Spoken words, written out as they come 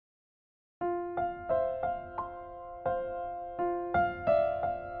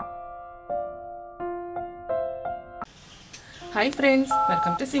Hi friends,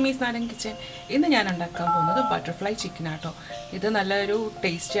 welcome to Simis Nadan Kitchen. ഇന്ന് ഞാൻ ഉണ്ടാക്കാൻ പോകുന്നത് ബട്ടർഫ്ലൈ ചിക്കൻ ആട്ടോ. ഇത് നല്ലൊരു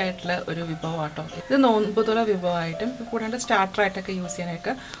ടേസ്റ്റി ആയിട്ടുള്ള ഒരു വിഭവമാട്ടോ. ഇത് നോമ്പുതുറ വിഭവമായിട്ടും കൂടാണ്ട് സ്റ്റാർട്ടർ ആയിട്ടൊക്കെ യൂസ്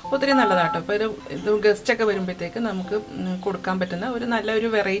ചെയ്യാനൊക്കെ ഒത്തിരി നല്ലതാട്ടോ. അപ്പോൾ ഇത് ഗസ്റ്റ് ഒക്കെ വരുമ്പോഴത്തേക്ക് നമുക്ക് കൊടുക്കാൻ പറ്റുന്ന ഒരു നല്ലൊരു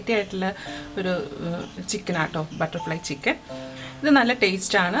വെറൈറ്റി ആയിട്ടുള്ള ഒരു ചിക്കൻ ആട്ടോ, ബട്ടർഫ്ലൈ ചിക്കൻ. ഇത് നല്ല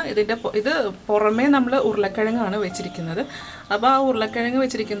ടേസ്റ്റാണ്. ഇത് പുറമേ നമ്മൾ ഉരുളക്കിഴങ്ങാണ് വെച്ചിരിക്കുന്നത്. അപ്പോൾ ആ ഉരുളക്കിഴങ്ങ്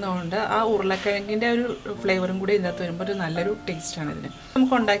വെച്ചിരിക്കുന്നതുകൊണ്ട് ആ ഉരുളക്കിഴങ്ങിൻ്റെ ഒരു ഫ്ലേവറും കൂടി ഇതിനകത്ത് വരുമ്പോൾ ഒരു നല്ലൊരു ടേസ്റ്റാണ് ഇതിന്.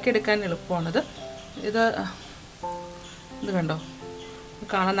 നമുക്ക് ഉണ്ടാക്കിയെടുക്കാൻ എളുപ്പമാണത്. ഇത് കണ്ടോ,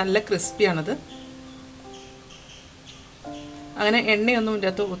 കാണാൻ നല്ല ക്രിസ്പിയാണത്. അങ്ങനെ എണ്ണയൊന്നും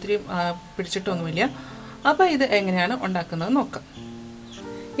ഇതിനകത്ത് ഒത്തിരി പിടിച്ചിട്ടൊന്നുമില്ല. അപ്പോൾ ഇത് എങ്ങനെയാണ് ഉണ്ടാക്കുന്നത് നോക്കാം.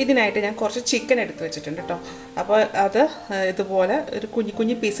 ഇതിനായിട്ട് ഞാൻ കുറച്ച് ചിക്കൻ എടുത്ത് വെച്ചിട്ടുണ്ട് കേട്ടോ. അപ്പോൾ അത് ഇതുപോലെ ഒരു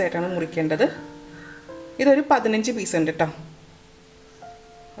കുഞ്ഞു പീസായിട്ടാണ് മുറിക്കേണ്ടത്. ഇതൊരു 15 പീസ് ഉണ്ട് കേട്ടോ.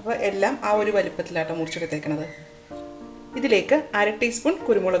 അപ്പോൾ എല്ലാം ആ ഒരു വലുപ്പത്തിലാട്ടോ മുറിച്ചെടുത്തേക്കണത്. ഇതിലേക്ക് 1/2 ടീസ്പൂൺ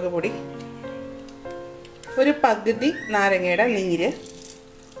കുരുമുളക് പൊടി, ഒരു പകുതി നാരങ്ങയുടെ നീര്,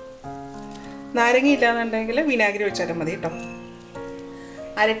 നാരങ്ങ ഇല്ലാന്നുണ്ടെങ്കിൽ വിനാഗിരി ഒഴിച്ചാലും മതി കേട്ടോ.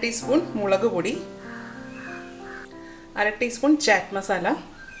 1/2 ടീസ്പൂൺ മുളക് പൊടി, 1/2 ടീസ്പൂൺ ചാറ്റ് മസാല,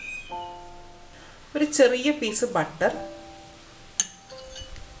 ഒരു ചെറിയ പീസ് ബട്ടർ,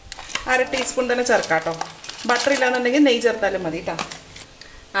 1/2 ടീസ്പൂൺ തന്നെ ചേർക്കാം കേട്ടോ. ബട്ടർ ഇല്ലാന്നുണ്ടെങ്കിൽ നെയ്യ് ചേർത്താലും മതി കേട്ടോ.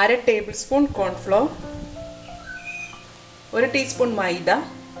 1/2 ടേബിൾ സ്പൂൺ കോൺഫ്ലോർ, 1 ടീസ്പൂൺ മൈദ,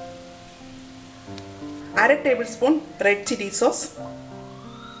 1/2 table spoon red chilli sauce,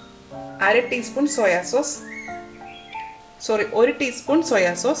 1/2 teaspoon soya sauce, 1 teaspoon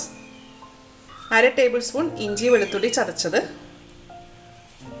soya sauce, 1/2 table spoon ഇഞ്ചി വെളുത്തുള്ളി ചതച്ചത്.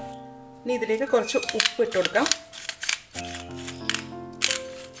 ഇനി ഇതിലേക്ക് കുറച്ച് ഉപ്പ് ഇട്ട് കൊടുക്കാം.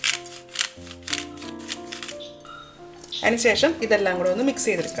 അതിനുശേഷം ഇതെല്ലാം കൂടെ ഒന്ന് മിക്സ്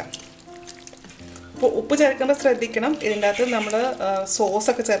ചെയ്തെടുക്കാം. അപ്പോൾ ഉപ്പ് ചേർക്കുമ്പോൾ ശ്രദ്ധിക്കണം, ഇതിൻ്റെ അകത്ത് നമ്മൾ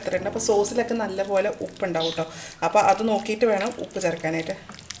സോസൊക്കെ ചേർത്തിട്ടുണ്ട്. അപ്പോൾ സോസിലൊക്കെ നല്ലപോലെ ഉപ്പുണ്ടാവും കേട്ടോ. അപ്പോൾ അത് നോക്കിയിട്ട് വേണം ഉപ്പ് ചേർക്കാനായിട്ട്.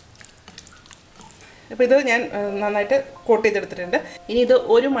 അപ്പോൾ ഇത് ഞാൻ നന്നായിട്ട് കോട്ട് ചെയ്തെടുത്തിട്ടുണ്ട്. ഇനി ഇത്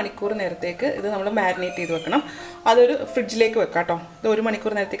 1 മണിക്കൂർ നേരത്തേക്ക് ഇത് നമ്മൾ മാരിനേറ്റ് ചെയ്ത് വെക്കണം. അതൊരു ഫ്രിഡ്ജിലേക്ക് വെക്കാം കേട്ടോ. ഇത് 1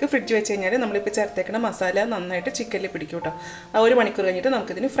 മണിക്കൂർ നേരത്തേക്ക് ഫ്രിഡ്ജ് വെച്ച് കഴിഞ്ഞാൽ നമ്മളിപ്പോൾ ചേർത്തേക്കുന്ന മസാല നന്നായിട്ട് ചിക്കനിൽ പിടിക്കും കേട്ടോ. ആ 1 മണിക്കൂർ കഴിഞ്ഞിട്ട്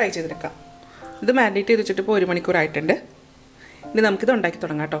നമുക്കിതിന് ഫ്രൈ ചെയ്തെടുക്കാം. ഇത് മാരിനേറ്റ് ചെയ്ത് വെച്ചിട്ട് ഇപ്പോൾ 1 മണിക്കൂർ ആയിട്ടുണ്ട്. ഇനി നമുക്കിത് ഉണ്ടാക്കി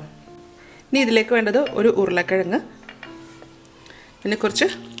തുടങ്ങാം കേട്ടോ. ഇനി ഇതിലേക്ക് വേണ്ടത് ഒരു ഉരുളക്കിഴങ്ങ്, പിന്നെ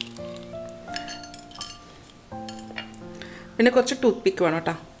കുറച്ച് ടൂത്ത്പിക്ക് വേണം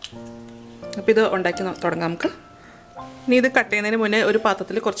കേട്ടോ. അപ്പോൾ ഇത് ഉണ്ടാക്കി തുടങ്ങാം നമുക്ക്. ഇനി ഇത് കട്ട് ചെയ്യുന്നതിന് മുന്നേ ഒരു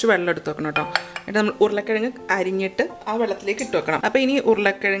പാത്രത്തിൽ കുറച്ച് വെള്ളം എടുത്ത് വെക്കണം കേട്ടോ. എന്നിട്ട് നമ്മൾ ഉരുളക്കിഴങ്ങ് അരിഞ്ഞിട്ട് ആ വെള്ളത്തിലേക്ക് ഇട്ട് വെക്കണം. അപ്പോൾ ഇനി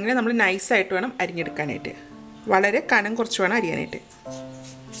ഉരുളക്കിഴങ്ങിനെ നമ്മൾ നൈസായിട്ട് വേണം അരിഞ്ഞെടുക്കാനായിട്ട്. വളരെ കനം കുറച്ച് വേണം അരിയാനായിട്ട്.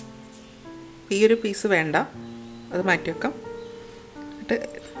 ഈ ഒരു പീസ് വേണ്ട, അത് മാറ്റി വെക്കാം. എന്നിട്ട്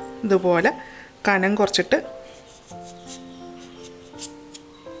ഇതുപോലെ കനം കുറച്ചിട്ട്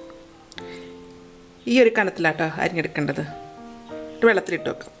ഈ ഒരു കനത്തിലാട്ടോ അരിഞ്ഞെടുക്കേണ്ടത്. വെള്ളത്തിലിട്ട്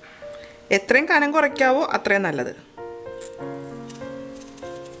വെക്കാം. എത്രയും കനം കുറയ്ക്കാവോ അത്രയും നല്ലത്.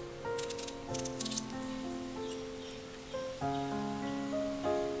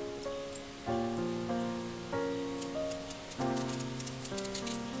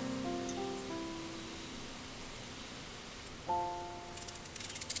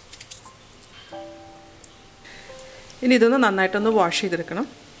 ഇനി ഇതൊന്ന് നന്നായിട്ടൊന്ന് വാഷ് ചെയ്തെടുക്കണം.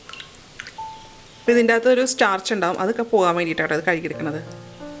 അപ്പോൾ ഇതിൻ്റെ അകത്ത് ഒരു സ്റ്റാർച്ച് ഉണ്ടാവും, അതൊക്കെ പോകാൻ വേണ്ടിയിട്ടാണ് അത് കഴുകിയെടുക്കുന്നത്.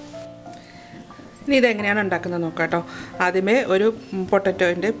 ഇനി ഇതെങ്ങനെയാണ് ഉണ്ടാക്കുന്നത് നോക്കാം കേട്ടോ. ആദ്യമേ ഒരു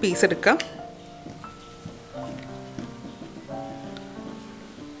പൊട്ടറ്റോൻ്റെ പീസ് എടുക്കാം.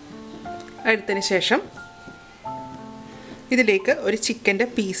 എടുത്തതിന് ശേഷം ഇതിലേക്ക് ഒരു ചിക്കൻ്റെ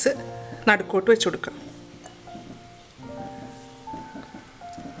പീസ് നടുക്കോട്ട് വെച്ച് കൊടുക്കാം.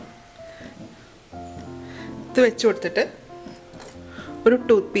 ഇത് വെച്ച് കൊടുത്തിട്ട് ഒരു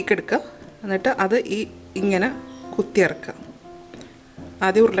ടൂത്ത് പീക്ക് എടുക്കുക. എന്നിട്ട് അത് ഇങ്ങനെ കുത്തിയിറക്കുക.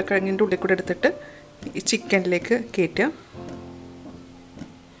 ആദ്യം ഉരുളക്കിഴങ്ങിൻ്റെ ഉള്ളിൽ കൂടെ എടുത്തിട്ട് ഈ ചിക്കനിലേക്ക് കയറ്റുക.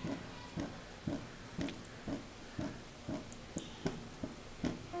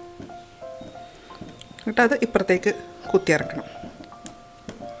 എന്നിട്ട് അത് ഇപ്പുറത്തേക്ക് കുത്തിയിറക്കണം.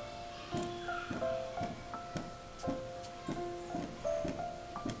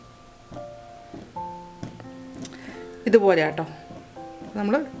 ഇതുപോലെ ആട്ടോ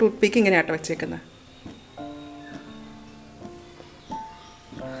നമ്മൾ ടൂത്ത് പീക്ക് ഇങ്ങനെ ആട്ടോ വെച്ചേക്കുന്നത്.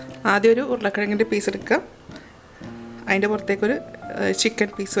 ആദ്യം ഒരു ഉരുളക്കിഴങ്ങിൻ്റെ പീസ് എടുക്കുക. അതിൻ്റെ പുറത്തേക്കൊരു ചിക്കൻ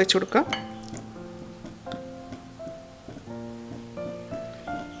പീസ് വെച്ച് കൊടുക്കുക.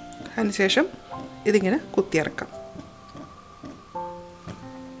 അതിനുശേഷം ഇതിങ്ങനെ കുത്തിയിറക്കാം.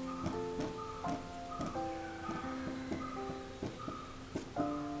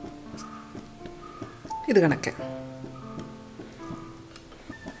 ഇത് കണക്ക്.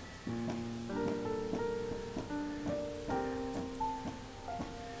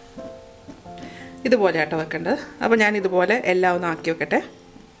 ഇതുപോലെ ആട്ടോ വെക്കേണ്ടത്. അപ്പോൾ ഞാൻ ഇതുപോലെ എല്ലാം ഒന്ന് ആക്കി വെക്കട്ടെ.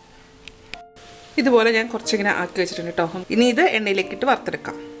 ഇതുപോലെ ഞാൻ കുറച്ചിങ്ങനെ ആക്കി വെച്ചിട്ടുണ്ട് കേട്ടോ. ഇനി ഇത് എണ്ണയിലേക്ക് ഇട്ട്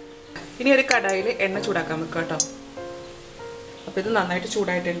വറുത്തെടുക്കാം. ഇനി ഒരു കടായിൽ എണ്ണ ചൂടാക്കാൻ വെക്കുക കേട്ടോ. അപ്പോൾ ഇത് നന്നായിട്ട്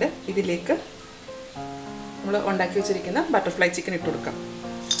ചൂടായിട്ടുണ്ട്. ഇതിലേക്ക് നമ്മൾ ഉണ്ടാക്കി വെച്ചിരിക്കുന്ന ബട്ടർഫ്ലൈ ചിക്കൻ ഇട്ട് കൊടുക്കാം.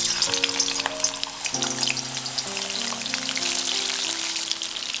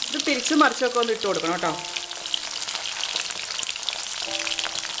 ഇത് തിരിച്ച് മറിച്ചൊക്കെ ഒന്ന് ഇട്ട് കൊടുക്കണം കേട്ടോ.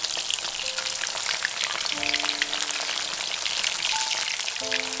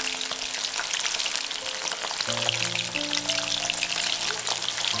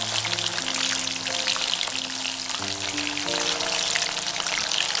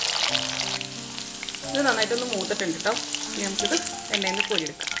 ഇത് നന്നായിട്ടൊന്ന് മൂത്തിട്ടുണ്ട് കേട്ടോ. ഇനി നമുക്കിത് എണ്ണയിൽ നിന്ന്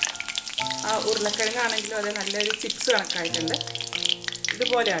കോരിയെടുക്കാം. ആ ഉരുളക്കിഴങ്ങാണെങ്കിലും അത് നല്ലൊരു ചിപ്സ് കണക്കായിട്ടുണ്ട്.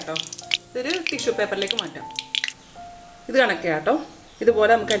 ഇതുപോലെ ആട്ടോ. ഇതൊരു ടിഷ്യൂ പേപ്പറിലേക്ക് മാറ്റാം. ഇത് കണക്കാട്ടോ.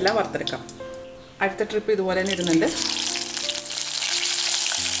 ഇതുപോലെ നമുക്കെല്ലാം വറുത്തെടുക്കാം. അടുത്ത ട്രിപ്പ് ഇതുപോലെ തന്നെ ഇടുന്നുണ്ട്.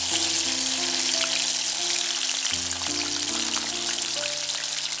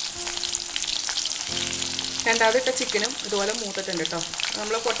 രണ്ടാമത് ഇട്ട ചിക്കനും ഇതുപോലെ മൂത്തിട്ടുണ്ട് കേട്ടോ.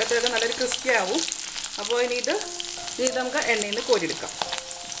 നമ്മൾ പൊട്ടറ്റൊക്കെ നല്ലൊരു ക്രിസ്പി ആവും. അപ്പോൾ ഇനി ഇത് നമുക്ക് എണ്ണയിൽ നിന്ന് കോരിയെടുക്കാം.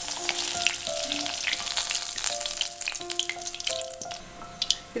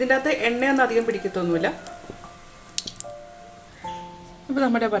 ഇതിൻ്റെ അകത്ത് എണ്ണയൊന്നും അധികം പിടിക്കത്തൊന്നുമില്ല. ഇപ്പോൾ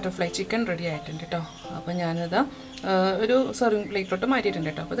നമ്മുടെ ബട്ടർഫ്ലൈ ചിക്കൻ റെഡി ആയിട്ടുണ്ട് കേട്ടോ. അപ്പോൾ ഞാനിത് ഒരു സെർവിങ് പ്ലേറ്റിലോട്ട് മാറ്റിയിട്ടുണ്ട്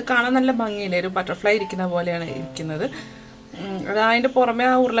കേട്ടോ. അപ്പോൾ ഇത് കാണാൻ നല്ല ഭംഗിയില്ലേ, ഒരു ബട്ടർഫ്ലൈ ഇരിക്കുന്ന പോലെയാണ് ഇരിക്കുന്നത്. അതിൻ്റെ പുറമെ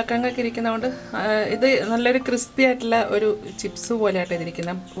ആ ഉരുളക്കിഴങ്ങൊക്കെ ഇരിക്കുന്നതുകൊണ്ട് ഇത് നല്ലൊരു ക്രിസ്പി ആയിട്ടുള്ള ഒരു ചിപ്സ് പോലെയായിട്ട്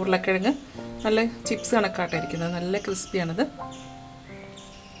ഇതിരിക്കുന്നത്. ഉരുളക്കിഴങ്ങ് നല്ല ചിപ്സ് കണക്കായിട്ടിരിക്കുന്നത്, നല്ല ക്രിസ്പിയാണിത്.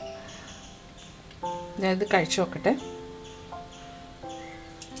 ഞാനിത് കഴിച്ചു നോക്കട്ടെ.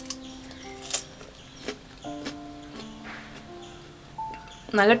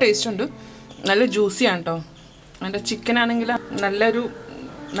 നല്ല ടേസ്റ്റ് ഉണ്ട്, നല്ല ജ്യൂസിയാണ് കേട്ടോ. അതിൻ്റെ ചിക്കനാണെങ്കിൽ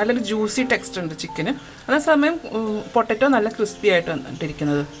നല്ലൊരു ജ്യൂസി ടെക്സ്റ്റ് ഉണ്ട് ചിക്കന്. അതേസമയം പൊട്ടറ്റോ നല്ല ക്രിസ്പി ആയിട്ട്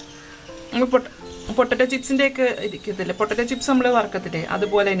വന്നിട്ടിരിക്കുന്നത്. നമ്മൾ പൊട്ടറ്റോ ചിപ്സിൻ്റെയൊക്കെ ഇരിക്കത്തില്ലേ, പൊട്ടറ്റോ ചിപ്സ് നമ്മൾ വറക്കത്തില്ലേ,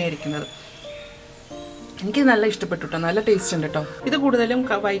 അതുപോലെ തന്നെ ഇരിക്കുന്നത്. എനിക്ക് നല്ല ഇഷ്ടപ്പെട്ടു കേട്ടോ. നല്ല ടേസ്റ്റ് ഉണ്ട് കേട്ടോ. ഇത് കൂടുതലും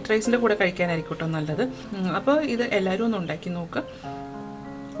വൈറ്റ് റൈസിൻ്റെ കൂടെ കഴിക്കാനായിരിക്കും കേട്ടോ നല്ലത്. അപ്പോൾ ഇത് എല്ലാവരും ഒന്ന്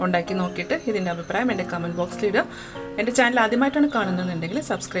ഉണ്ടാക്കി നോക്കിയിട്ട് ഇതിൻ്റെ അഭിപ്രായം എൻ്റെ കമൻറ്റ് ബോക്സിൽ ഇടുക. എൻ്റെ ചാനൽ ആദ്യമായിട്ടാണ് കാണുന്നതെന്നുണ്ടെങ്കിൽ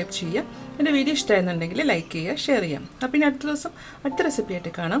സബ്സ്ക്രൈബ് ചെയ്യുക. എൻ്റെ വീഡിയോ ഇഷ്ടമായിരുന്നുണ്ടെങ്കിൽ ലൈക്ക് ചെയ്യുക, ഷെയർ ചെയ്യാം. അപ്പോൾ ഇനി അടുത്ത ദിവസം അടുത്ത റെസിപ്പി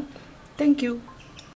ആയിട്ട് കാണാം. Thank you.